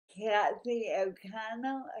Kathy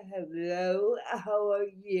O'Connell. Hello, how are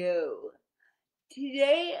you?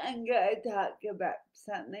 Today I'm going to talk about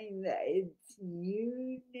something that is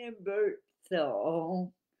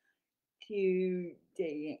universal to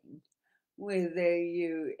dating, whether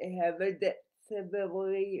you have a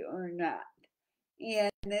disability or not.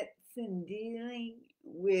 And it's in dealing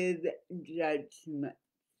with judgment.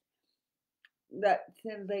 That's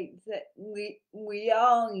something that we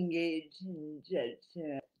all engage in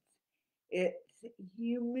judgment. It's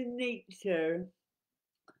human nature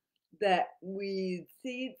that we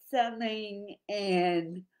see something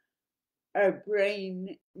and our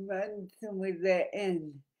brain runs with it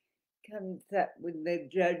and comes up with the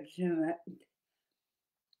judgment.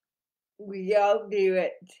 We all do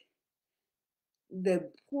it. The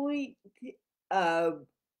point of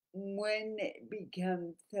when it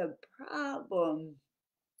becomes a problem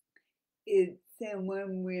is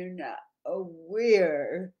when we're not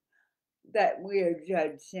aware that we're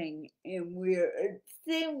judging and we're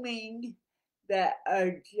assuming that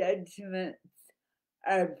our judgments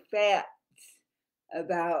are facts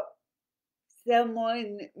about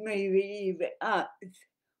someone, maybe even us,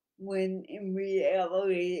 when in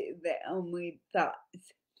reality they're only thoughts.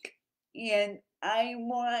 And I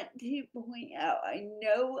want to point out, I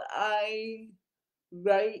know I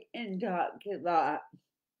write and talk a lot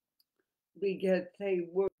because I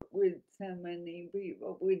work with so many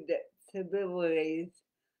people with disabilities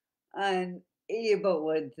on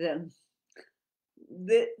ableism.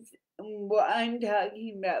 This, what I'm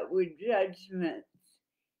talking about with judgments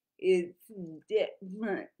is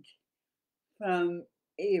different from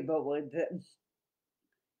ableism.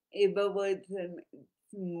 Ableism is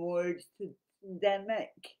more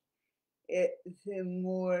systemic, it's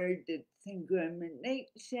more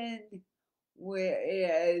discrimination,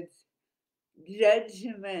 whereas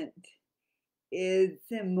judgment is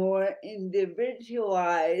more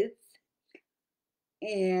individualized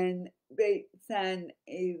and based on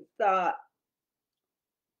a thought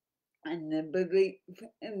and the belief.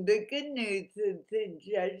 And the good news is that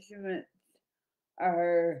judgments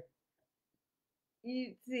are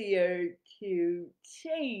easier to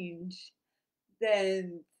change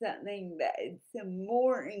than something that is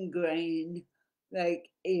more ingrained like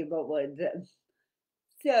ableism.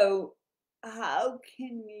 So, how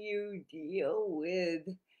can you deal with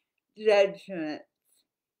judgments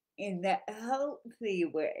in a healthy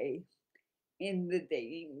way in the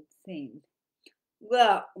dating scene?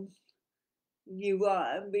 Well, you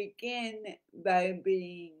want to begin by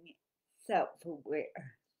being self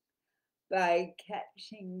aware, by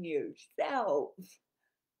catching yourself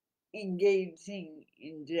engaging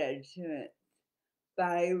in judgment,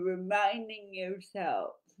 by reminding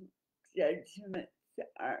yourself judgments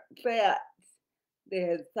aren't facts,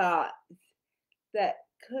 they're thoughts that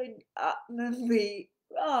could often be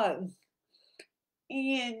wrong.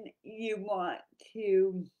 And you want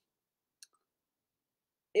to,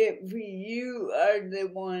 if you are the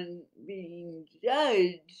one being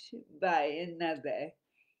judged by another,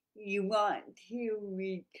 you want to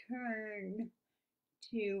return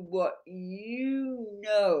to what you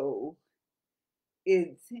know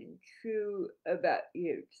is true about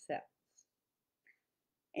yourself.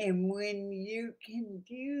 And when you can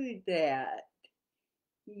do that,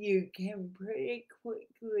 you can pretty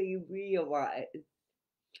quickly realize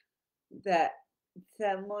that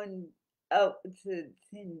someone else's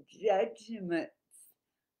judgments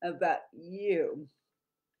about you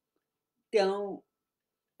don't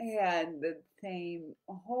have the same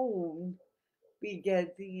hold because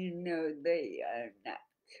you know they are not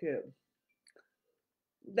true.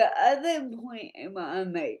 The other point I want to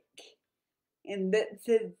make, and this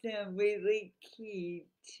is really key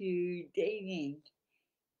to dating,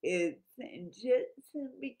 is just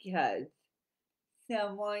because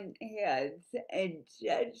someone has a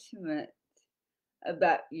judgment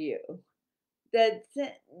about you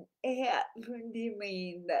doesn't happen to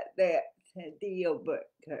mean that that's a deal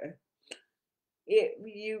breaker. If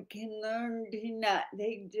you can learn to not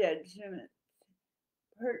take judgments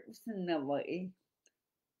personally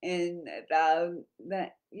and allow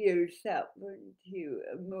that yourself to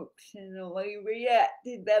emotionally react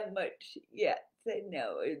to that much, yes, I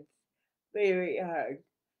know it's very hard.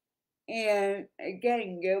 And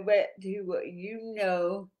again, go back to what you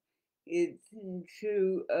know is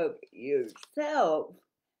true of yourself,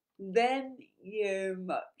 then you're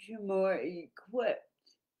much more equipped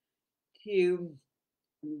to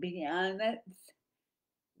be honest,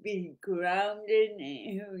 be grounded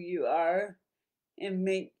in who you are, and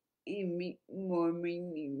make a more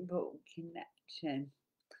meaningful connection.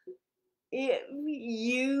 If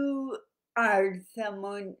you are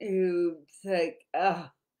someone who's like, oh,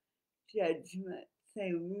 judgments.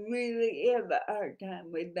 I really have a hard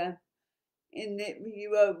time with them. And if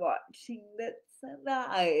you are watching this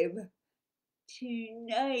live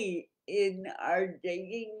tonight in our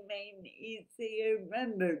Dating Made Easier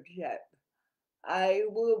membership, I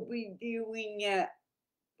will be doing a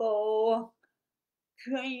full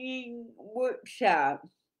training workshop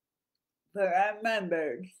for our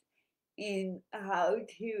members in how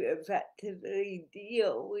to effectively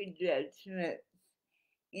deal with judgments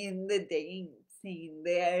in the dating scene.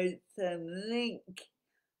 There's some link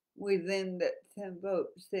within the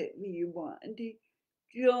post if you want to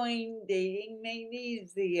join Dating Made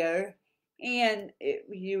Easier. And if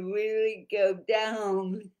you really go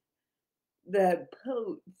down the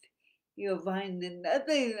post, you'll find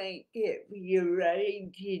another link if you're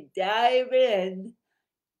ready to dive in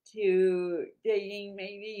to Dating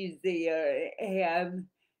Made Easier and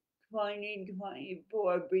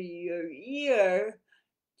 2024 be your year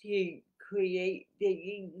to create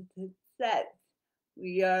dating success.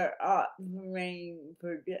 We are offering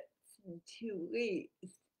for just 2 weeks,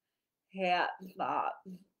 half off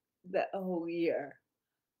the whole year.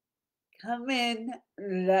 Come in,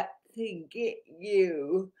 let's get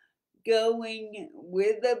you going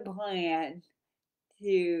with a plan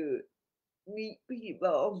to meet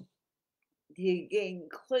people, to gain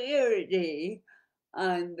clarity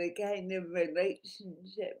on the kind of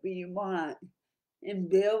relationship you want and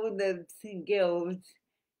build the skills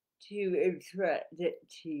to attract it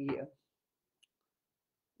to you.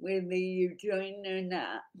 Whether you join or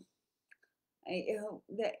not, I hope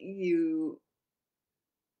that you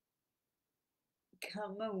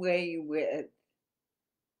come away with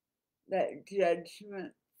that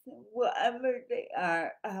judgments, whatever they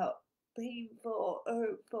are, how painful or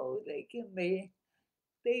hurtful they can be,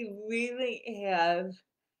 they really have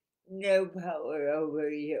no power over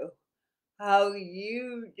you. How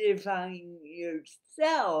you define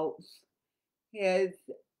yourself has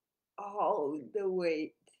all the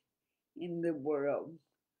weight in the world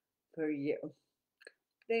for you.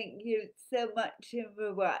 Thank you so much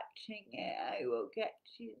for watching, and I will catch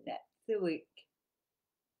you next week.